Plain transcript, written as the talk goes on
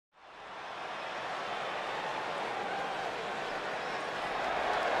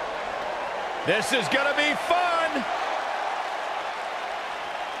This is gonna be fun.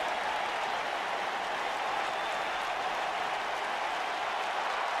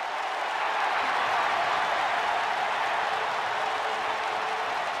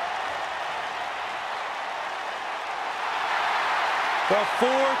 The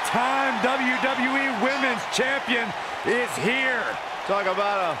four-time WWE Women's Champion is here. Talk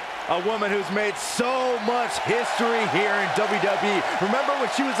about a woman who's made so much history here in WWE. Remember when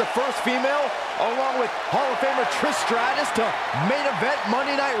she was the first female, along with Hall of Famer Trish Stratus, to main event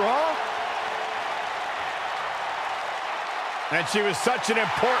Monday Night Raw? And she was such an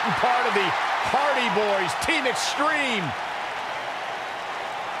important part of the Hardy Boys, Team Extreme.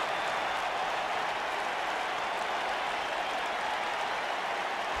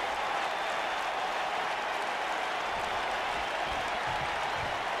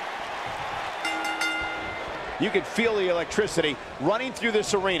 You can feel the electricity running through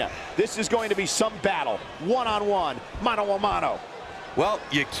this arena. This is going to be some battle, one-on-one, mano-a-mano. Well,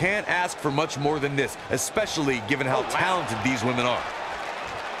 you can't ask for much more than this, especially given how talented these women are.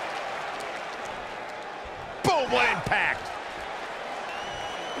 Boom, what impact!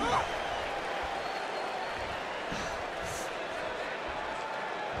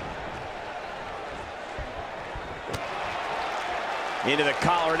 Into the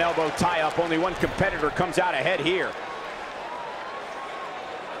collar and elbow tie-up. Only one competitor comes out ahead here.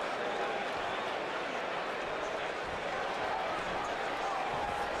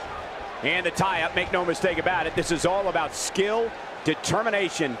 And the tie-up, make no mistake about it, this is all about skill,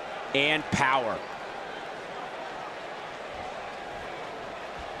 determination, and power.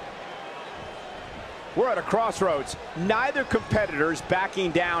 We're at a crossroads. Neither competitor is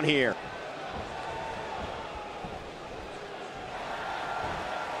backing down here.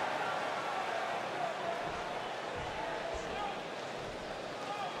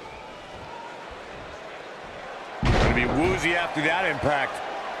 Gonna be woozy after that impact.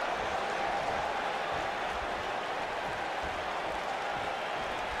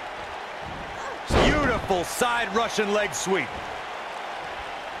 Beautiful side Russian leg sweep.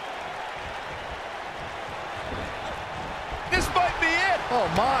 This might be it. Oh,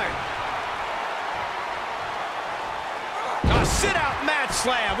 my. A sit-out mat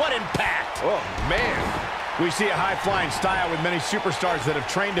slam. What impact. Oh, man. We see a high-flying style with many superstars that have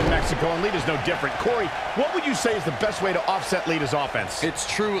trained in Mexico, and Lita's no different. Corey, what would you say is the best way to offset Lita's offense? It's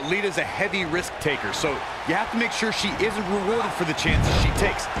true, Lita's a heavy risk taker, so you have to make sure she isn't rewarded for the chances she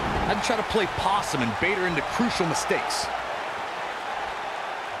takes. I'd try to play possum and bait her into crucial mistakes.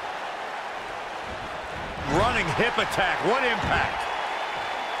 Running hip attack. What impact.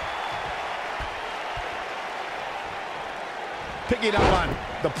 Picking up on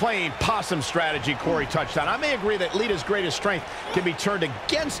the playing possum strategy Corey touched on. I may agree that Lita's greatest strength can be turned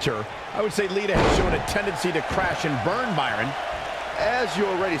against her. I would say Lita has shown a tendency to crash and burn, Byron. As you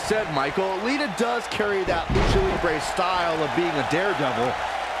already said, Michael, Lita does carry that lucha libre style of being a daredevil.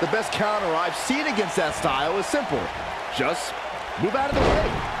 The best counter I've seen against that style is simple. Just move out of the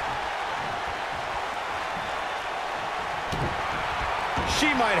way. She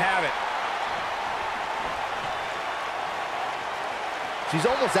might have it. She's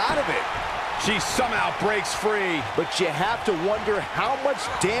almost out of it. She somehow breaks free. But you have to wonder how much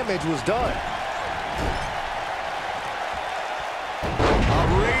damage was done.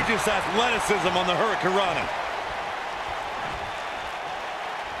 Outrageous athleticism on the Hurricanrana.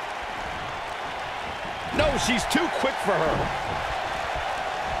 No, she's too quick for her.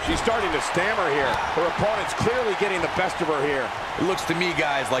 She's starting to stammer here. Her opponent's clearly getting the best of her here. It looks to me,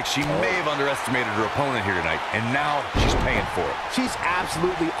 guys, like she may have underestimated her opponent here tonight, and now she's paying for it. She's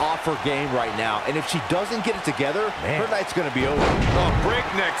absolutely off her game right now, and if she doesn't get it together, her night's going to be over. Oh,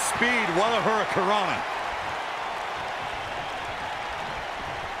 breakneck speed, what a Hurricanrana.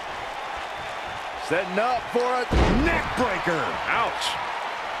 Setting up for a neck breaker. Ouch.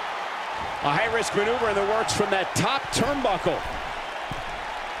 A high-risk maneuver in the works from that top turnbuckle.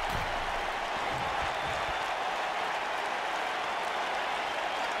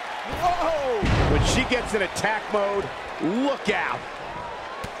 Whoa! When she gets in attack mode, look out.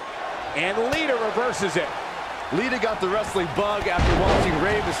 And Lita reverses it. Lita got the wrestling bug after watching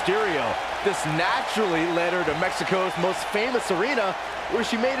Rey Mysterio. This naturally led her to Mexico's most famous arena, where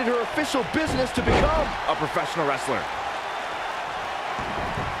she made it her official business to become a professional wrestler.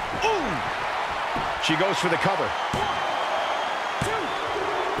 Ooh! She goes for the cover.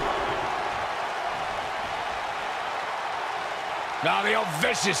 Now the old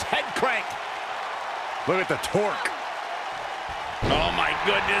vicious head crank. Look at the torque. Oh my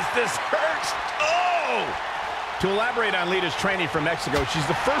goodness, this hurts. Oh! To elaborate on Lita's training from Mexico, she's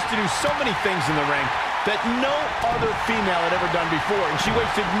the first to do so many things in the ring that no other female had ever done before, and she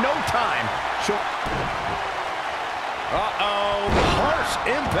wasted no time. Uh-oh, harsh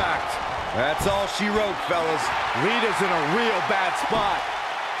impact. That's all she wrote, fellas. Lita's in a real bad spot.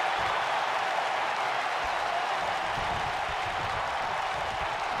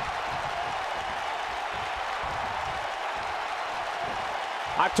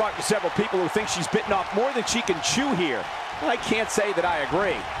 I've talked to several people who think she's bitten off more than she can chew here. I can't say that I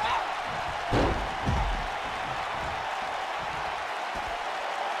agree.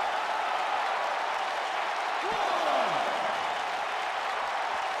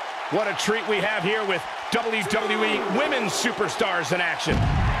 What a treat we have here with WWE women's superstars in action.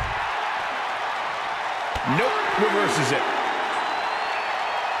 Nope, reverses it.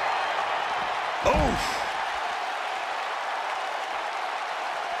 Oof.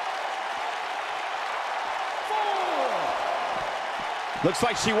 Looks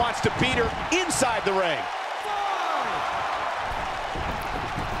like she wants to beat her inside the ring.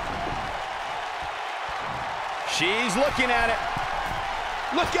 She's looking at it.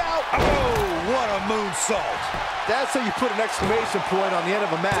 Look out! Oh, what a moonsault. That's how you put an exclamation point on the end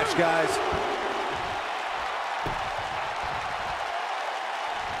of a match, guys.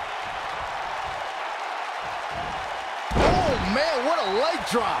 Oh, man, what a leg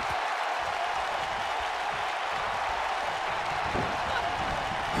drop.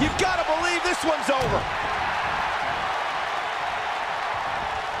 You gotta believe this one's over.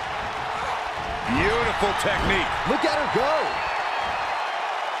 Beautiful technique. Look at her go.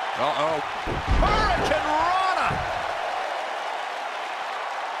 Uh-oh. Hurricane Rana!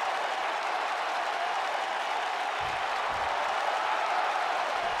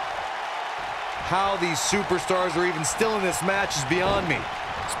 How these superstars are even still in this match is beyond me,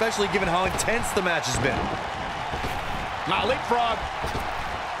 especially given how intense the match has been. Now leapfrog.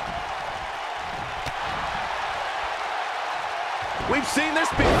 We've seen this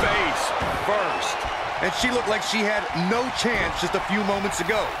big face first. And she looked like she had no chance just a few moments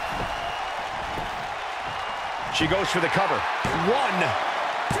ago. She goes for the cover. 1,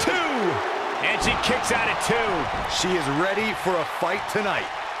 2, and she kicks out at 2. She is ready for a fight tonight.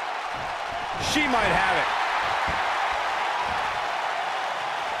 She might have it.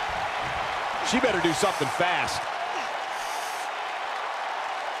 She better do something fast.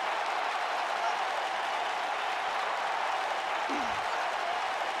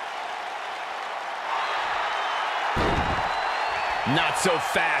 Not so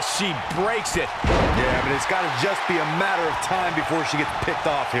fast. She breaks it. Yeah, but it's got to just be a matter of time before she gets picked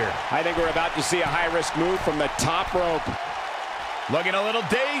off here. I think we're about to see a high-risk move from the top rope. Looking a little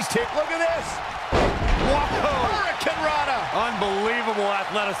dazed here. Look at this. Whoa. Hurricane Rana. Unbelievable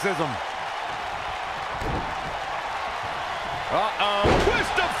athleticism. Uh-oh.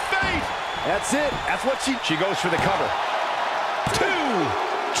 Twist of fate. That's it. That's what she goes for the cover. 2.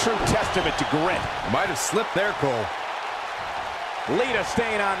 True testament to grit. might have slipped there, Cole. Lita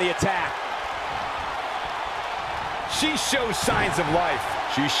staying on the attack. She shows signs of life.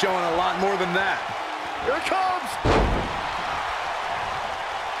 She's showing a lot more than that. Here it comes.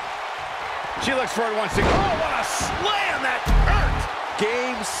 She looks for it once again. Oh, what a slam that hurt.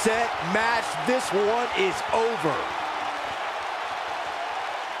 Game, set, match. This one is over.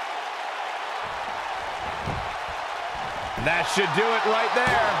 That should do it right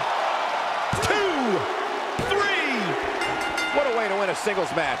there. 2, 3. What a way to win a singles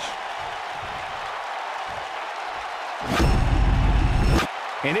match.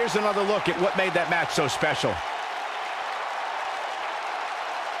 And here's another look at what made that match so special.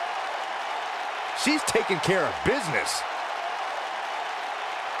 She's taking care of business.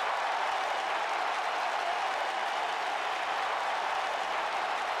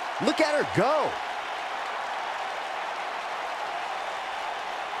 Look at her go.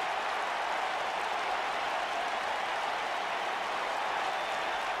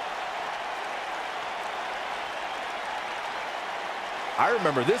 I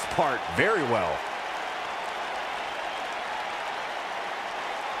remember this part very well.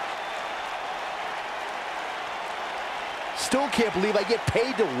 Still can't believe I get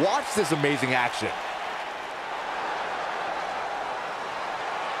paid to watch this amazing action.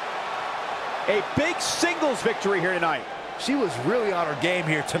 A big singles victory here tonight. She was really on her game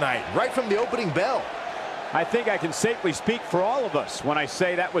here tonight, right from the opening bell. I think I can safely speak for all of us when I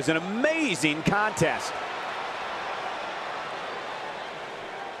say that was an amazing contest.